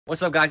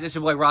What's up, guys? It's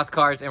your boy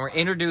Rothcards, and we're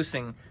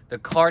introducing the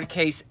Card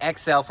Case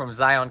XL from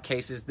Zion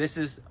Cases. This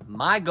is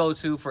my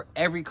go-to for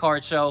every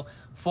card show.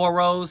 4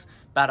 rows,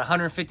 about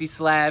 150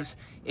 slabs.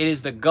 It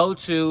is the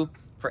go-to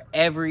for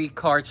every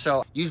card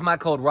show. Use my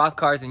code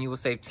Rothcards and you will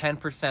save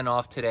 10%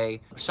 off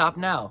today. Shop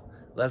now.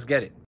 Let's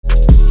get it.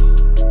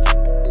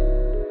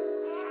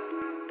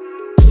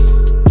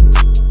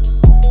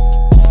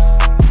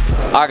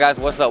 All right, guys,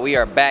 what's up? We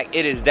are back.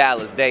 It is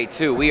Dallas, day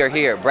 2. We are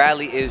here.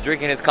 Bradley is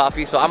drinking his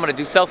coffee, so I'm gonna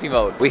do selfie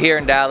mode. We're here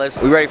in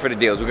Dallas. We're ready for the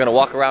deals. We're gonna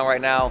walk around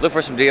right now, look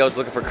for some deals,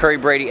 looking for Curry,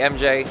 Brady,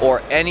 MJ,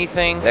 or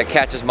anything that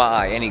catches my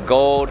eye. Any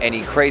gold,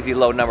 any crazy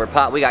low number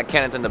pop. We got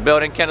Kenneth in the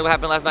building. Kenneth, what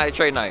happened last night at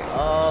trade night?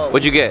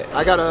 What'd you get?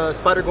 I got a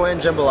Spider-Gwen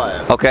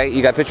Jambalaya. Okay,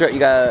 you got a picture? You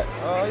got?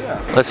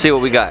 Yeah. Let's see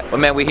what we got. But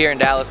man, we here in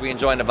Dallas. We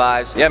enjoying the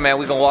vibes. Yeah, man,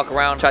 we gonna walk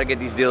around, try to get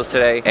these deals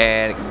today,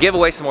 and give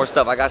away some more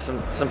stuff. I got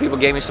some people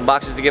gave me some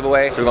boxes to give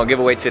away, so we're gonna give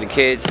away to the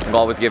kids. I'm gonna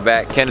always give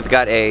back. Kenneth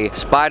got a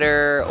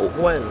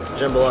Spider-Gwen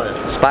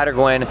Jambalaya.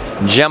 Spider-Gwen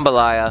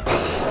Jambalaya.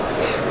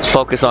 Let's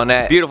focus on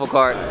that. Beautiful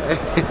card.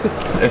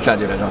 They're trying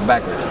to do that on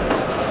backwards.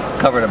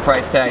 Cover the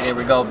price tag. Here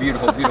we go.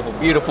 Beautiful, beautiful,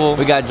 beautiful.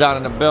 We got John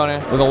in the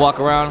building. We're gonna walk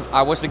around. All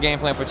right, what's the game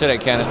plan for today,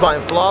 Kenneth? Just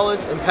buying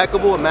flawless,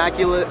 impeccable,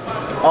 immaculate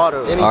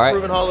auto. Any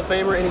proven Hall of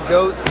Famer, any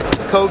GOATs,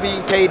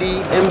 Kobe,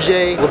 KD,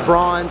 MJ,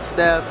 LeBron,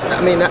 Steph.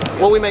 I mean,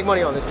 what we make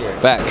money on this year.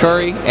 Back.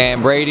 Curry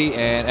and Brady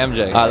and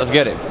MJ. All right, let's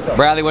get it.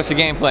 Bradley, what's the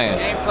game plan?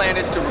 Game plan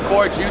is to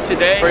record you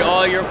today for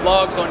all your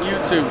vlogs on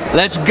YouTube.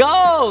 Let's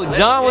go!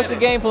 John, what's the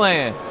game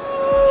plan?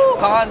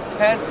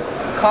 Content,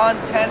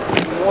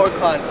 more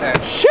content.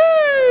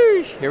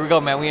 Sheesh! Here we go,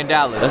 man. We in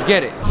Dallas. Let's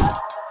get it.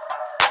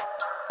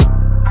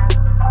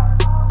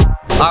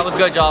 Alright, what's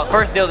good, y'all?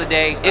 First deal of the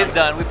day is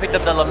done. We picked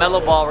up the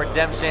LaMelo Ball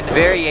Redemption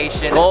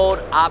Variation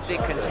Gold Optic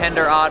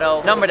Contender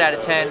Auto, numbered out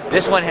of 10.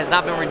 This one has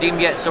not been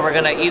redeemed yet, so we're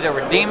gonna either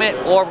redeem it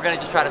or we're gonna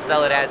just try to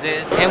sell it as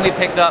is. And we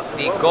picked up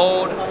the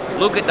Gold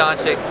Luka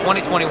Doncic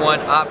 2021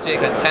 Optic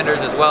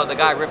Contenders as well. The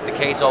guy ripped the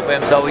case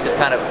open, so we just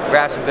kind of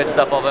grabbed some good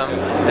stuff of him.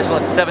 This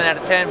one's 7 out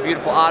of 10,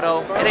 beautiful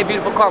auto, and a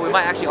beautiful card. We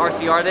might actually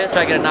RCR this,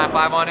 try to get a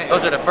 9.5 on it.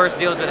 Those are the first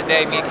deals of the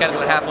day. Me and Kenneth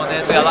went half on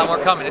this. We got a lot more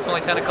coming. It's only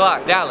 10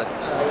 o'clock. Dallas.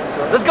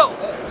 Let's go!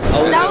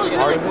 That was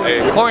really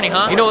corny. Corny,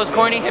 huh? You know what's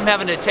corny? Him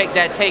having to take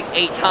that take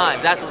 8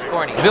 times. That's what's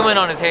corny. Zoom in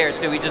on his hair,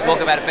 too. He just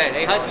woke up out of bed.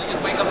 Hey, Hudson, you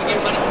just wake up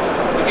again, buddy?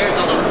 Your hair's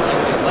all over the place,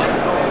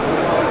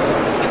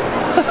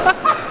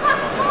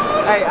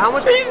 Hey, how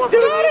much he's doing?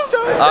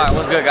 Alright,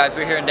 what's good, guys?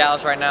 We're here in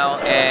Dallas right now,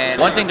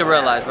 and one thing to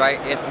realize, right?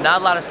 If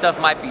not a lot of stuff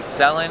might be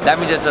selling, that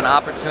means it's an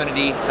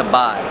opportunity to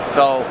buy.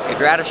 So if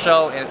you're at a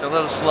show and it's a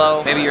little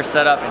slow, maybe your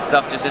setup and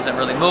stuff just isn't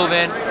really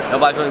moving,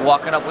 nobody's really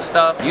walking up with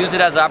stuff, use it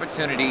as an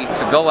opportunity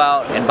to go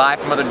out and buy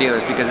from other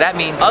dealers, because that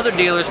means other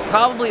dealers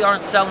probably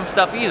aren't selling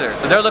stuff either.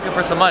 They're looking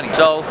for some money.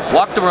 So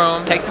walk the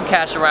room, take some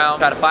cash around,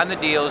 try to find the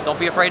deals. Don't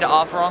be afraid to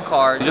offer on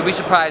cards. You'll be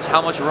surprised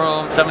how much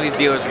room some of these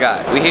dealers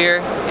got. We're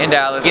here in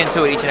Dallas, get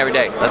into it each and every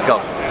day. Let's go.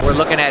 We're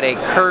looking at a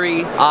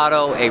Curry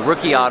auto, a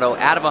rookie auto,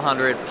 out of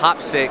 100,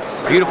 pop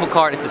 6. Beautiful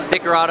card. It's a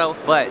sticker auto,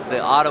 but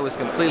the auto is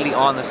completely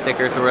on the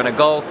sticker. So we're gonna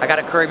go. I got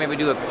a Curry, maybe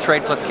do a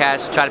trade plus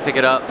cash, try to pick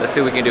it up. Let's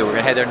see what we can do. We're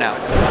gonna head there now.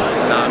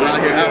 Nah, I'm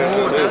not here.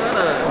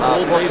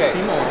 4K.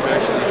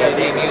 Yeah,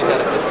 DMU's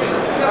out of 15.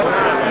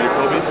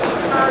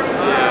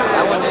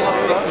 That one is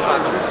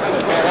 6,500.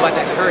 What about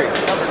that Curry?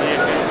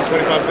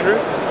 2,500?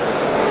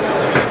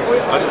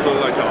 I just don't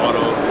like the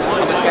auto.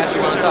 How much cash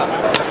you want on top?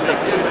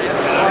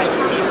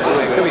 Oh,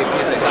 it could be a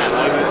PSA.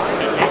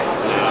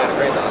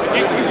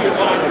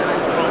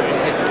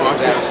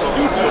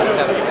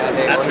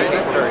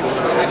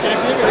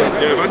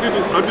 Yeah, if I do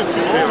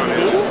 2K on it,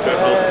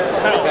 that's all.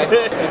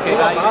 Okay, 2K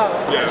value?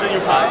 Yeah. So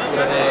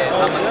then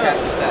how much cash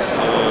is that?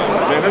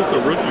 Man, that's the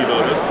rookie though.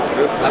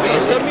 I mean,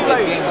 Send me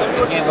like, send me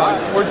what you want.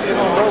 We're in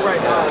a row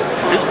right now.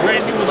 It's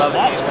brand new with a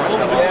box, bro.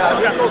 We still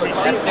got the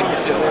receipt.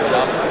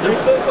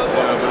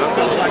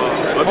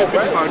 I'll do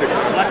 5,500.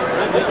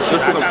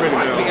 Just because I'm trading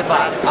now. You get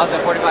 5. I was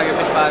at 45, you're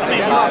 55,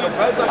 maybe 5.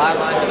 5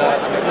 lines it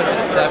up, I'm putting it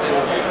at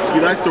 7. He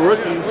likes the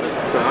rookies,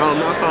 so I don't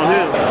know. That's on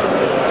him.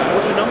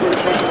 What's your number?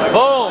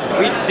 Boom!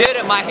 We did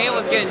it. My hand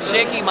was getting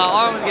shaky, my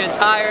arm was getting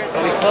tired.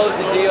 We closed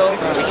the deal.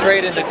 We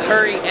traded the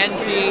Curry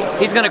NT.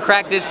 He's gonna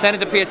crack this, send it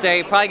to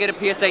PSA, probably get a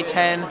PSA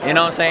 10. You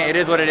know what I'm saying? It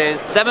is what it is.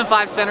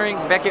 7.5 centering.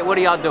 Beckett, what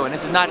are y'all doing?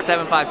 This is not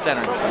 7.5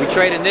 centering. We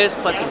traded this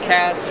plus some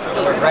cash.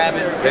 So we're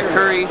grabbing the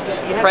Curry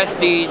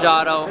Prestige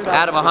Auto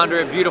out of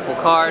 100. Beautiful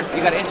card.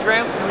 You got an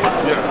Instagram?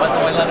 Yeah.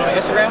 Let me know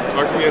Instagram.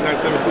 RTN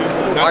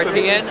 972.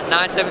 RTN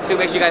 972.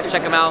 Make sure you guys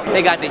check them out.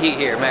 They got the heat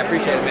here, man.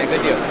 Appreciate it, man.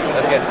 Good deal.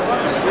 Let's get it.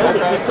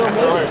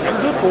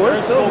 It's a board.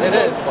 It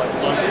is.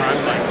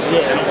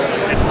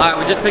 All right,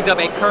 we just picked up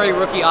a Curry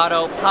rookie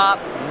auto, pop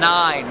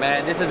 9,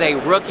 man. This is a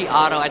rookie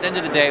auto. At the end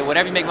of the day,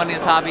 whatever you make money in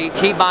this hobby,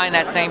 keep buying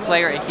that same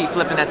player and keep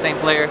flipping that same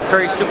player.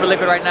 Curry's super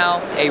liquid right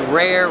now. A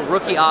rare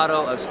rookie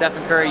auto of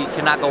Stephen Curry. You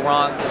cannot go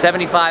wrong.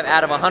 75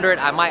 out of 100.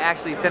 I might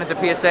actually send it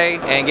to PSA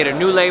and get a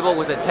new label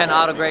with a 10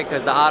 auto grade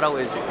because the auto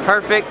is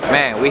perfect.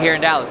 Man, we here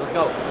in Dallas. Let's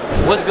go.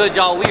 What's good,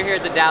 y'all? We're here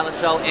at the Dallas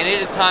show, and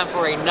it is time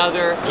for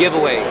another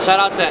giveaway. Shout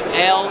out to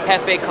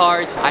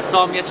Rothcards. I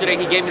saw him yesterday.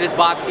 He gave me this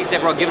box. He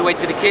said, bro, give it away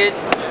to the kids.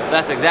 So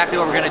that's exactly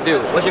what we're gonna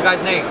do. What's your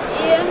guys' names?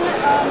 Ian,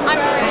 I'm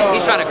Ray.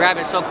 He's trying to grab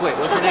it so quick.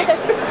 What's your name?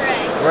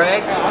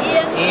 Greg.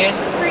 Ian.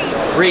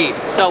 Reed.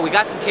 So we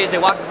got some kids. They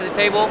walked up to the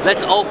table.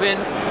 Let's open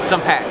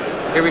some packs.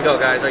 Here we go,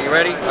 guys. Are you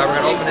ready? All right, we're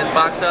gonna open this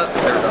box up.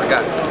 There we go. I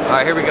got it. All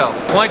right, here we go.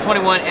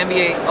 2021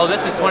 NBA. Oh, this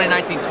is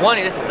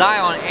 2019-20. This is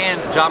Zion and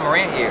John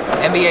Morant year.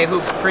 NBA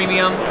Hoops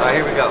Premium. All right,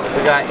 here we go.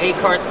 We got 8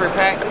 cards per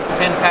pack,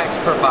 10 packs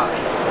per box.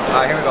 All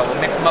right, here we go.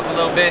 We'll mix them up a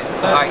little bit.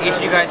 All right, each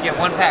of you guys get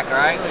 1 pack. All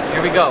right,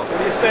 here we go. What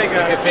do you say,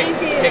 guys?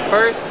 Pick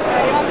first.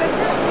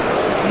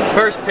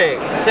 First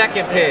pick,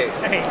 second pick,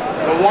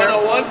 The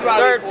 101's about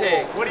third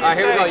pick. All right,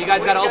 here we go. You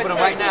guys got to open them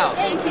right now.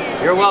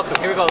 You're welcome.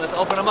 Here we go. Let's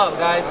open them up,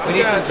 guys. We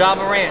need some John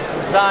Morant,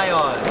 some Zion.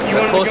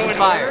 Let's pull some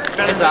fire.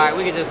 It's all right.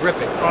 We can just rip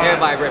it.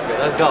 Everybody rip it.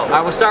 Let's go. All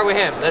right, we'll start with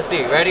him. Let's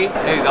see. Ready?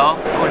 There you go.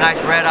 Oh,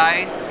 nice red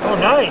ice. Oh,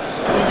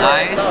 nice.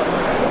 Nice.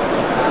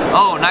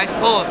 Oh, nice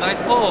pulls. Nice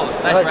pulls.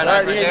 Nice red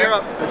ice right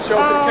there. Let's show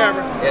it to the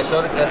camera. Yeah, show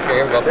it. Let's go.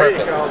 Here we go.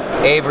 Perfect.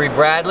 Avery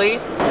Bradley.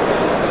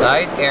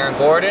 Nice. Aaron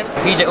Gordon.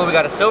 PJ, oh, we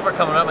got a silver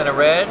coming up and a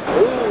red.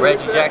 Ooh,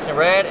 Reggie Jackson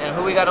red. And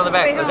who we got on the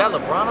back? Is that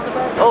LeBron on the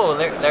back? Oh,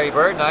 Larry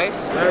Bird.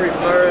 Nice. Larry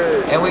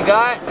Bird. And we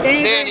got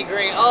Danny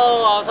Green.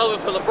 Oh, I was hoping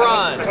for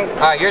LeBron. All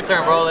right, your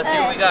turn, bro. Let's see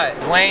what we got.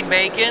 Dwayne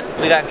Bacon.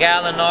 We got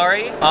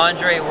Gallinari.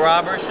 Andre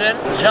Robertson.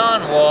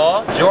 John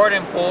Wall.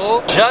 Jordan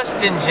Poole.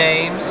 Justin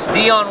James.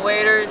 Dion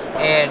Waiters.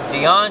 And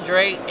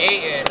DeAndre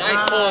Ayton.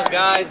 Nice pulls,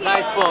 guys.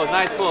 Nice pulls.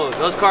 Nice pulls.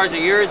 Those cards are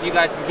yours. You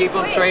guys can keep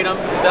them, trade them,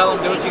 sell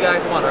them, do what you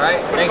guys want, all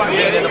right? Thanks for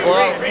being in the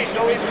vlog.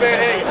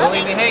 Don't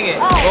leave me hanging.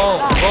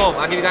 Boom, boom.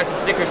 I'll give you guys some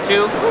stickers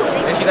too.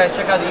 Make sure you guys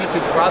check out the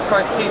YouTube,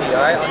 Rothcards TV,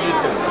 all right, on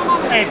YouTube.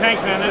 Hey,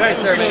 thanks, man. Hey,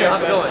 sir, man.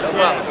 How's it going? No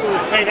problem.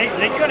 Hey,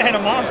 they could have had a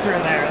monster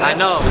in there. I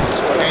know.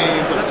 Let's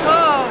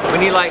go. We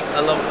need like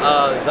a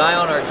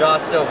Zion or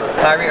Josh Silver.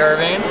 Kyrie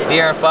Irving,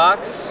 De'Aaron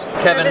Fox,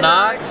 Kevin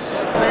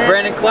Knox,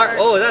 Brandon Clark.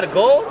 Oh, is that a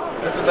goal?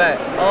 That's a bet.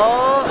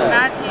 Oh.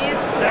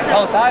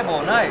 Oh,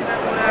 Thibault. Nice.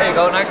 There you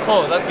go. Nice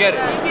pull. Let's get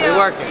it. You're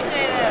working.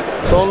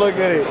 Don't look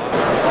at it.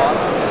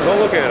 Don't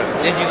look at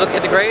it. Did you look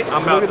at the grade?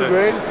 I'm about to.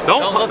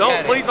 Don't look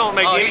at it. Please don't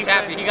make he's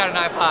happy. He got a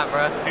 9.5,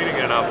 bro. He didn't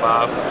get a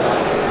 9.5.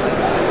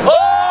 Oh!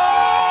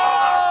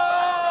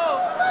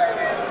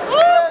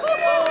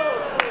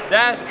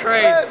 That's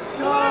crazy. Let's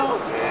go.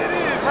 Get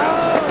it, bro.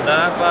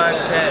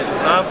 9.5, 10.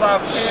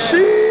 9.5,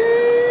 10.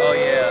 Oh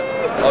yeah.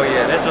 Oh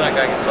yeah, this one I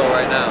gotta get sold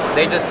right now.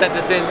 They just sent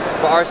this in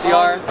for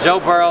RCR. Joe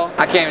Burrow.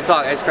 I can't even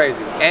talk. It's crazy.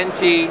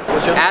 NT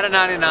out of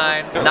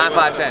 99.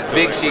 9.5, 10.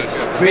 Big sheets.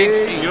 Big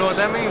sheets. You know what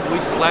that means?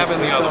 We slapping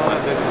the other one.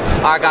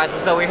 All right, guys.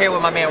 So we're here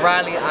with my man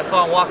Riley. I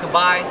saw him walking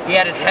by. He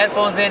had his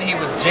headphones in. He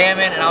was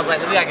jamming, and I was like,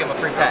 we gotta give him a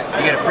free pack.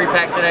 You get a free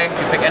pack today. You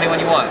can pick anyone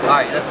you want. All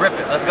right, let's rip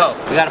it. Let's go.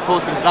 We gotta pull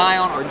some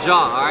Zion or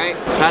Jaw. All right.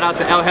 Shout out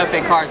to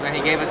Rothcards, man.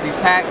 He gave us these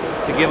packs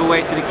to give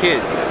away to the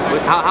kids.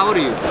 How old are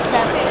you?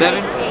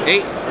 7,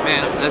 8.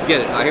 Man, let's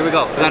get it. All right, here we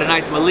go. We got a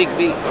nice Malik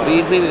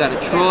Beasley. We got a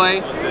Troy,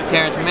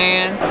 Terrence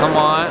Mann. Come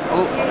on.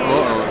 Oh.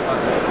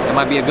 It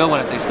might be a good one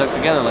if they stuck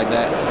together like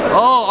that.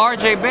 Oh,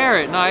 RJ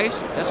Barrett.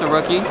 Nice. That's a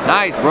rookie.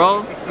 Nice,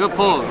 bro. Good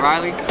pulls,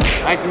 Riley.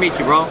 Nice to meet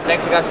you, bro.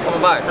 Thanks you guys for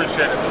coming by.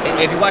 Appreciate it.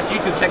 If you watch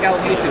YouTube, check out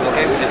YouTube,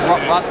 okay? It's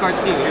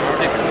Rothcards TV. Here's a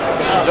sticker.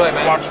 Enjoy it,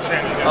 man. Watch the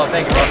channel. Oh,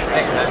 thanks, bro.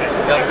 Thanks, man.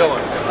 You have a good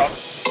one.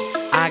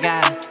 I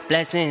got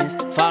blessings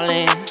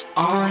falling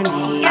on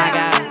me. I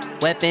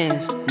got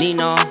weapons, need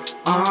no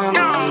army.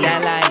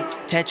 Stat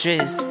like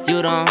Tetris,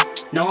 you don't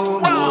know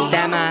me.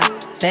 Stat my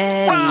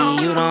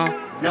fatty, you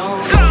don't know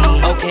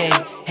me. Okay,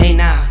 hey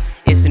now,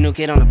 it's a new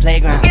kid on the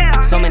playground.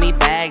 So many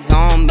bags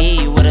on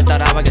me, you would've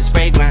thought I was a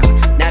spray ground.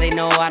 Now they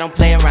know I don't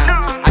play around.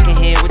 I can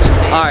hear what you're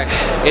saying. All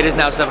right, it is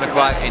now 7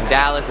 o'clock and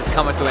Dallas is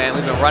coming to an end.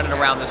 We've been running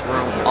around this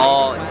room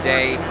all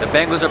day. The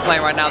Bengals are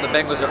playing right now. The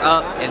Bengals are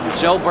up, and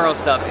Joe Burrow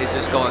stuff is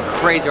just going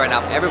crazy right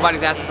now.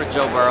 Everybody's asking for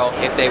Joe Burrow.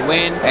 If they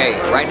win, hey,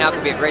 right now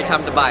could be a great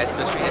time to buy. It's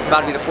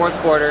about to be the 4th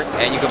quarter,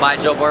 and you can buy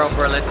Joe Burrow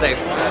for, let's say,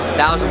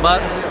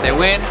 $1,000. They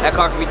win, that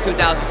car could be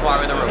 $2,000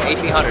 tomorrow in the room.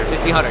 $1,800,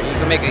 $1,500. You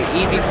can make an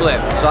easy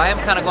flip. So I am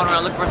kind of going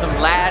around looking for some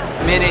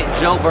last-minute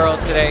Joe Burrows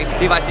today.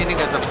 See if I see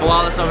anything. There's a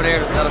flawless over there.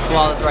 There's another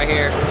flawless right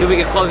here. See if we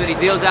can close any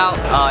deals out.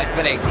 It's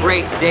been a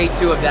great day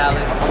 2 of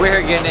Dallas. We're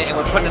here getting it, and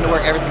we're putting in the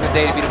work every single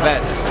day to be the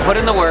best. Put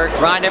in the work,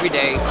 grind every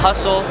day,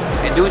 hustle,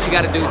 and do what you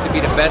got to do to be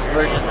the best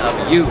version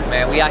of you,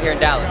 man. We out here in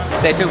Dallas.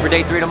 Stay tuned for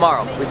day 3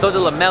 tomorrow. We sold the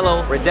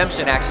LaMelo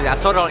redemption, actually. I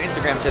sold it on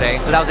Instagram today.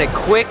 So that was a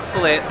quick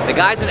flip. The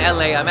guy's in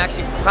LA. I'm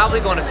actually probably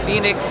going to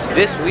Phoenix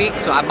this week,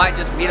 so I might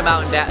just meet him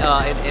out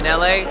in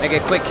LA, make a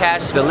quick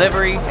cash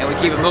delivery, and we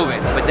keep it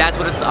moving. But that's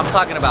what I'm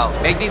talking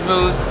about. Make these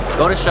moves,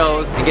 go to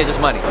shows, and get this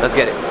money. Let's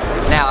get it.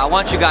 Now, I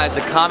want you guys to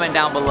comment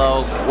down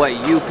below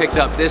what you picked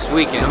up this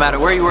weekend. No matter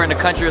where you were in the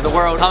country or the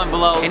world, comment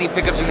below any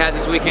pickups you had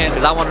this weekend,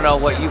 because I want to know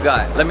what you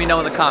got. Let me know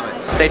in the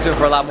comments. Stay tuned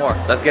for a lot more.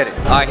 Let's get it.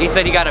 All right, he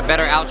said he got a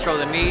better outro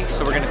than me,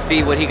 so we're gonna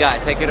see what he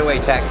got. Take it away,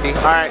 Taxi.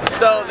 All right,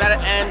 so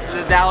that ends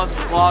the Dallas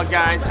vlog,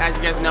 guys. As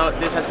you guys know,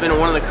 this has been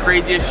one of the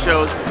craziest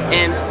shows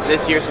in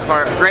this year so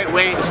far. A great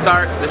way to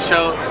start the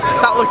show.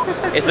 Stop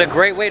looking. It's a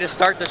great way to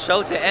start the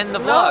show to end the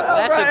vlog.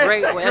 That's a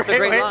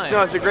great line.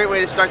 No, it's a great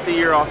way to start the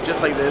year off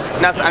just like this.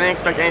 Nothing, I didn't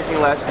expect anything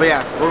less. But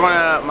yeah, we're going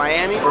to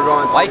Miami. We're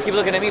going to... Why you keep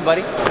looking at me,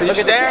 buddy? You're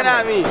staring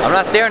at me. I'm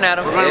not staring at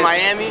him. We're going to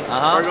Miami.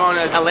 We're going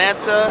to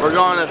Atlanta. We're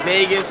going to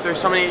Vegas. There's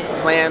so many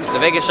plans. The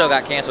Vegas show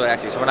got canceled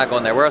actually, so we're not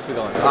going there. Where else are we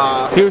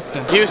going?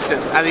 Houston. Houston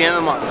at the end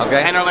of the month.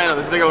 Okay. And Orlando.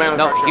 There's a big Orlando.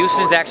 No,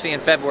 Houston's actually in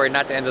February,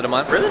 not the end of the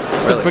month. Really?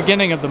 It's the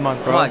beginning of the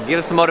month, bro. Come on, give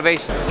us some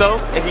motivation. So,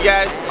 if you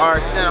guys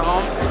are sitting at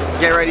home,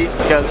 get ready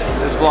because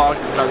this vlog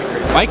is going to be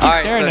crazy. Why keep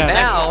staring at me?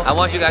 Now, I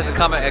want you guys to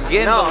comment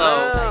again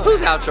below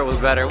whose outro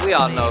was better. We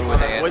all know who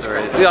the answer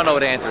is. We all know what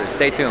the answer is.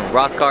 Stay tuned.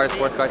 Rothcards,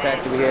 Sports Car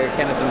Taxi, we here.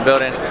 Kenneth's in the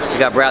building. We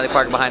got Bradley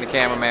Park behind the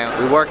camera,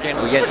 man. We working.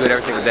 We get into it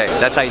every single day.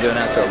 That's how you do an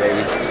outro,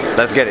 baby.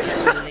 Let's get it.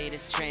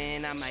 Latest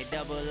trend, I might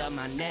double up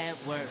my net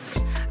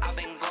worth.